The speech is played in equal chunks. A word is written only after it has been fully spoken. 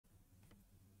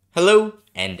Hello,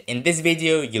 and in this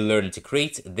video you'll learn to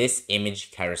create this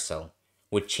image carousel,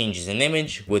 which changes an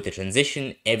image with a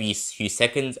transition every few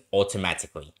seconds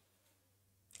automatically.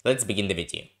 Let's begin the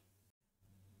video.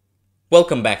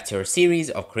 Welcome back to our series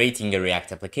of creating a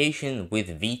React application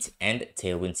with Vite and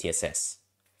Tailwind CSS.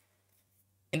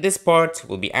 In this part,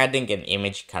 we'll be adding an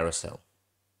image carousel.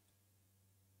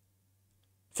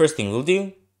 First thing we'll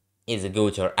do is go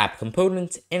to our app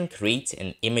component and create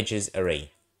an images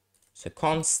array. So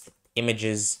const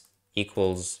images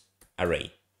equals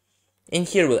array. In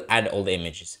here we'll add all the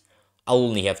images. I'll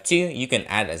only have two, you can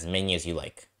add as many as you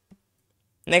like.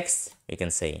 Next, we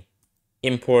can say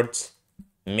import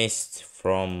mist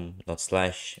from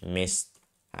 /mist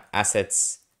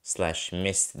assets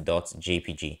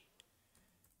 /mist.jpg.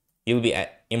 You'll be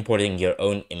importing your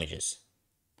own images.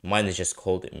 Mine is just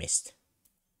called mist.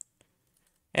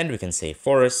 And we can say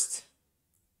forest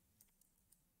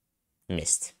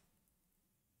mist.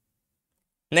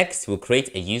 Next, we'll create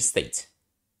a useState.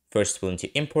 First, we'll need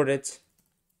to import it.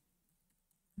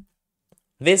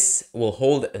 This will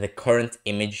hold the current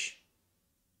image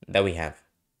that we have.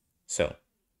 So,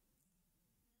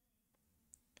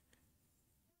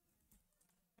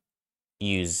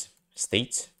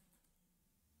 useState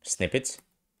snippet.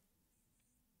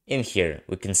 In here,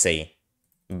 we can say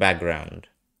background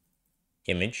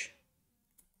image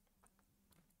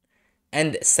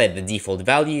and set the default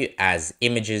value as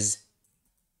images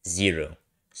 0.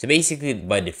 So basically,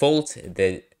 by default,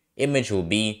 the image will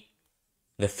be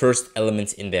the first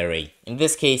element in the array. In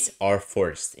this case, our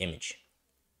forest image.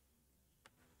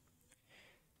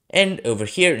 And over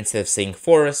here, instead of saying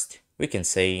forest, we can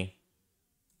say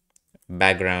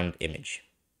background image.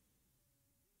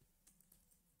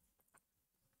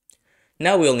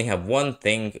 Now we only have one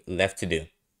thing left to do.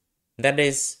 That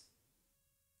is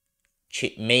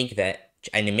make that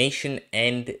animation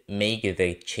and make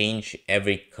the change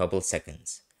every couple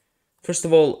seconds. First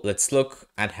of all, let's look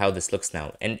at how this looks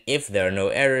now and if there are no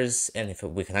errors and if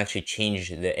we can actually change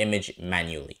the image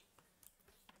manually.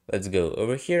 Let's go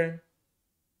over here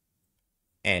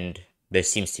and there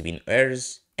seems to be no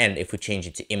errors, and if we change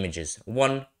it to images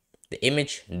 1, the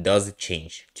image does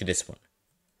change to this one.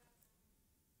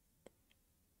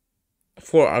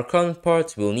 For our current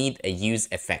part, we'll need a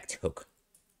useEffect hook.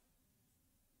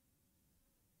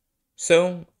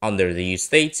 So under the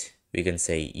useState, we can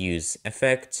say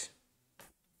useEffect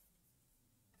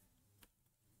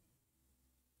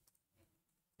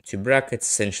to brackets,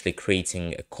 essentially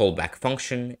creating a callback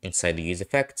function inside the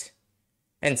useEffect,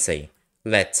 and say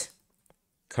let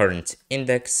current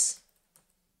index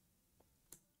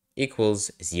equals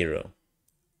 0.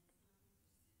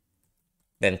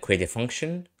 Then create a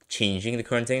function changing the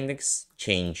current index,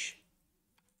 change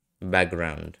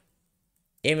background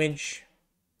image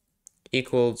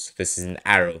equals, this is an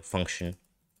arrow function,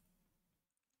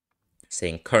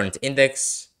 saying current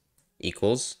index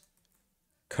equals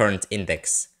current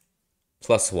index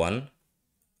 +1,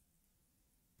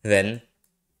 then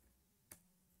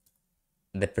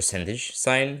the percentage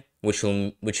sign, which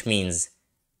means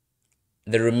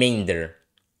the remainder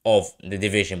of the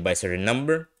division by a certain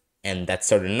number, and that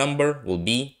certain number will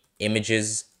be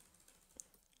images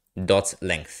dot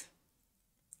length.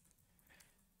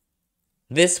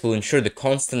 This will ensure the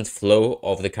constant flow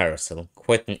of the carousel.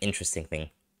 Quite an interesting thing.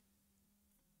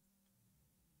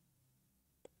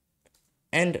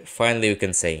 And finally, we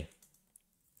can say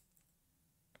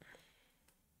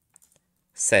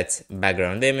set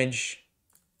background image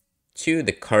to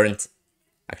the current,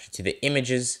 actually to the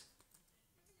images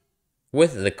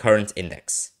with the current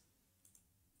index.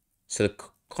 So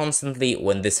constantly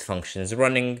when this function is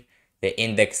running, the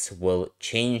index will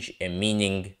change, and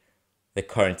meaning the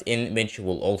current image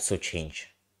will also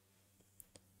change.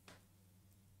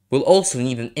 We'll also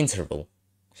need an interval.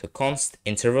 So const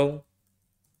interval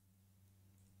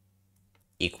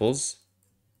equals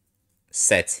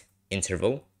set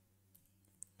interval,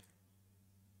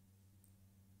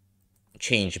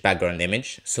 change background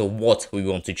image, so what we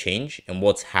want to change and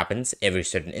what happens every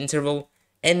certain interval,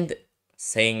 and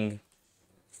saying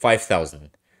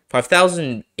 5,000.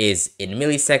 5,000 is in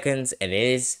milliseconds and it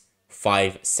is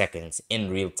 5 seconds in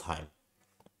real time.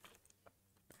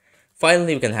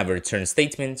 Finally, we can have a return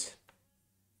statement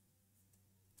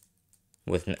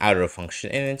with an arrow function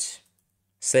in it,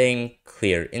 saying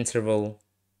clear interval.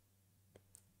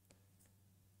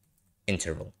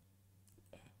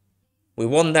 We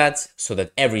want that so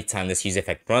that every time this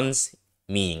useEffect runs,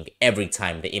 meaning every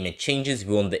time the image changes,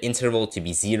 we want the interval to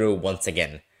be 0 once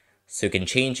again. So it can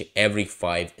change every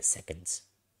 5 seconds.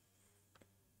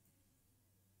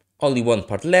 Only one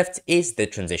part left is the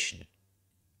transition.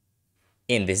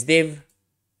 In this div,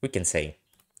 we can say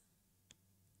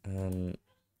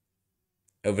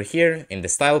over here in the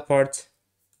style part,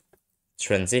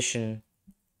 transition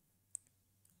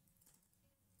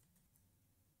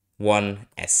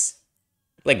 1s,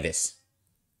 like this.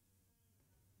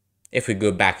 If we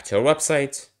go back to our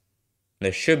website,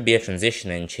 there should be a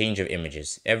transition and change of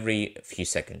images every few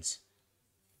seconds.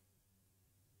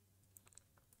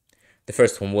 The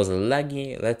first one was a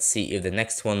laggy. Let's see if the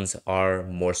next ones are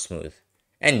more smooth.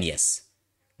 And yes,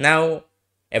 now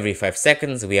every 5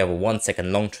 seconds we have a 1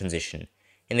 second long transition.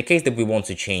 In the case that we want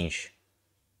to change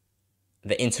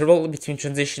the interval between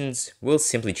transitions, we'll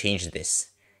simply change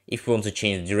this. If we want to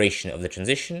change the duration of the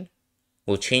transition,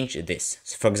 we'll change this.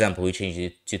 So for example, we change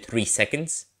it to 3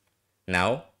 seconds.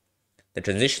 Now, the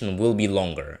transition will be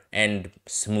longer and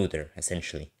smoother,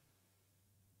 essentially.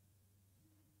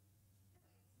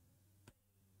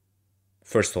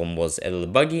 First one was a little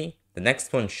buggy, the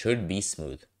next one should be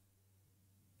smooth.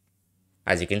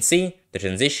 As you can see, the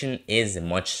transition is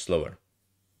much slower.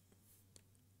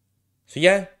 So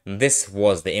yeah, this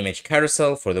was the image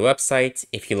carousel for the website.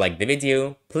 If you liked the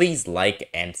video, please like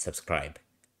and subscribe.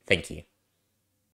 Thank you.